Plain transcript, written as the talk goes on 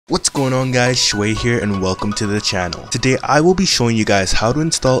going on guys, Schway here and welcome to the channel. Today I will be showing you guys how to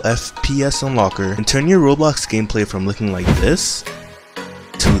install FPS Unlocker and turn your Roblox gameplay from looking like this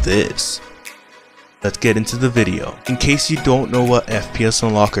to this. Let's get into the video. In case you don't know what FPS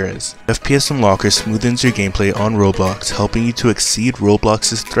Unlocker is, FPS Unlocker smoothens your gameplay on Roblox, helping you to exceed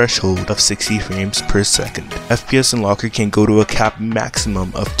Roblox's threshold of 60 frames per second. FPS Unlocker can go to a cap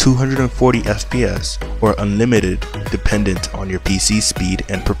maximum of 240 FPS or unlimited, dependent on your PC speed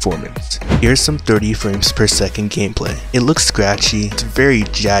and performance. Here's some 30 frames per second gameplay. It looks scratchy, it's very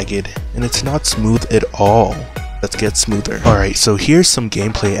jagged, and it's not smooth at all. Let's get smoother. Alright, so here's some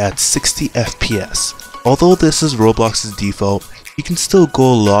gameplay at 60 FPS. Although this is Roblox's default, you can still go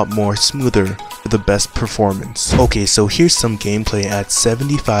a lot more smoother for the best performance. Okay, so here's some gameplay at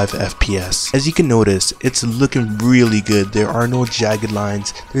 75 FPS. As you can notice, it's looking really good. There are no jagged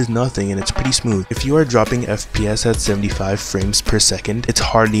lines, there's nothing, and it's pretty smooth. If you are dropping FPS at 75 frames per second, it's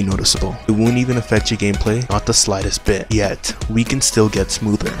hardly noticeable. It won't even affect your gameplay, not the slightest bit. Yet, we can still get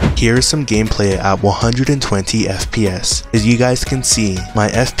smoother. Here is some gameplay at 120 FPS. As you guys can see, my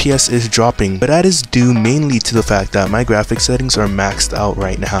FPS is dropping, but that is due mainly to the fact that my graphics settings are maxed out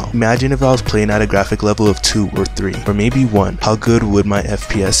right now. Imagine if I was playing at a graphic level of 2 or 3 or maybe 1, how good would my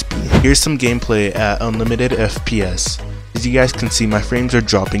FPS be? Here's some gameplay at unlimited FPS. As you guys can see, my frames are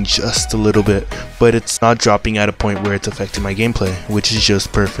dropping just a little bit, but it's not dropping at a point where it's affecting my gameplay, which is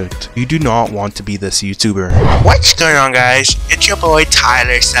just perfect. You do not want to be this YouTuber. What's going on guys? It's your boy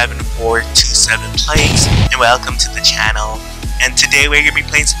Tyler7427 Plays and welcome to the channel. And today we're going to be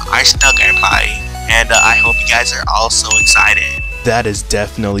playing some Arsenal gameplay, and I hope you guys are all so excited. That is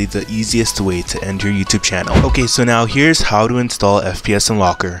definitely the easiest way to end your YouTube channel. Okay, so now here's how to install FPS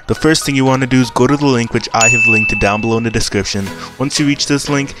Unlocker. The first thing you want to do is go to the link which I have linked down below in the description. Once you reach this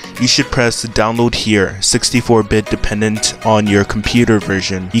link, you should press download here, 64-bit dependent on your computer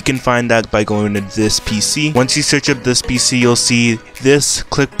version. You can find that by going to this PC. Once you search up this PC, you'll see this,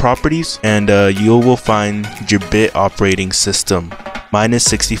 click properties, and you will find your bit operating system. Mine is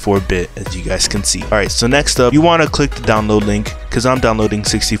 64-bit, as you guys can see. Alright, so next up, you want to click the download link, because I'm downloading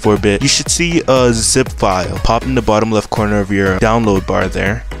 64-bit. You should see a zip file pop in the bottom left corner of your download bar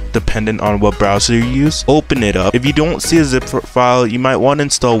there, dependent on what browser you use. Open it up. If you don't see a zip file, you might want to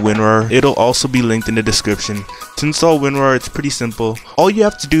install Winrar. It'll also be linked in the description. To install Winrar, it's pretty simple. All you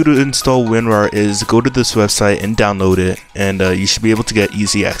have to do to install Winrar is go to this website and download it, and you should be able to get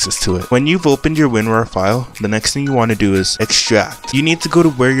easy access to it. When you've opened your Winrar file, the next thing you want to do is extract. You need to go to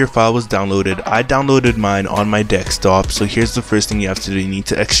where your file was downloaded. I downloaded mine on my desktop, so here's the first thing you have to do. You need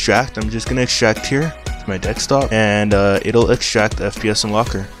to extract. I'm just going to extract here to my desktop, and it'll extract FPS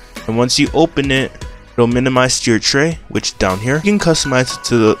Unlocker. And once you open it, it'll minimize to your tray, which down here. You can customize it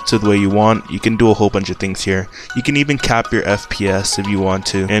to the way you want. You can do a whole bunch of things here. You can even cap your FPS if you want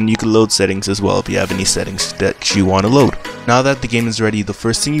to, and you can load settings as well if you have any settings that you want to load. Now that the game is ready, the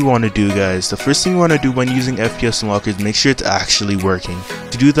first thing you want to do, guys, when using FPS Unlocker is make sure it's actually working.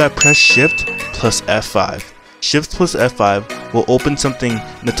 To do that, press Shift plus F5. Shift plus F5 will open something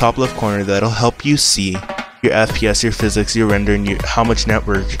in the top left corner that'll help you see your FPS, your physics, your render, and how much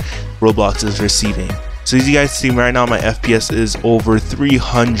network Roblox is receiving. So as you guys see right now, my FPS is over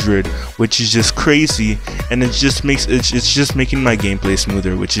 300, which is just crazy, and it's just making my gameplay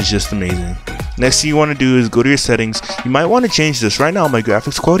smoother, which is just amazing. Next thing you want to do is go to your settings. You might want to change this. Right now my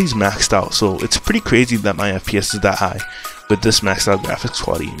graphics quality is maxed out, so it's pretty crazy that my FPS is that high with this maxed out graphics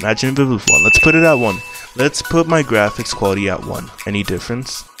quality. Imagine if it was 1. Let's put it at 1. Let's put my graphics quality at 1. Any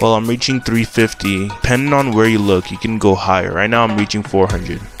difference? Well, I'm reaching 350. Depending on where you look, you can go higher. Right now I'm reaching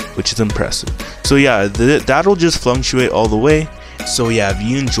 400, which is impressive. So yeah, that'll just fluctuate all the way. So yeah, if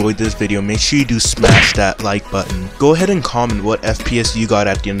you enjoyed this video, make sure you do smash that like button. Go ahead and comment what FPS you got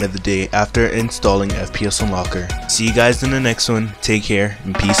at the end of the day after installing FPS Unlocker. See you guys in the next one. Take care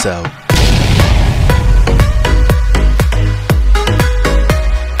and peace out.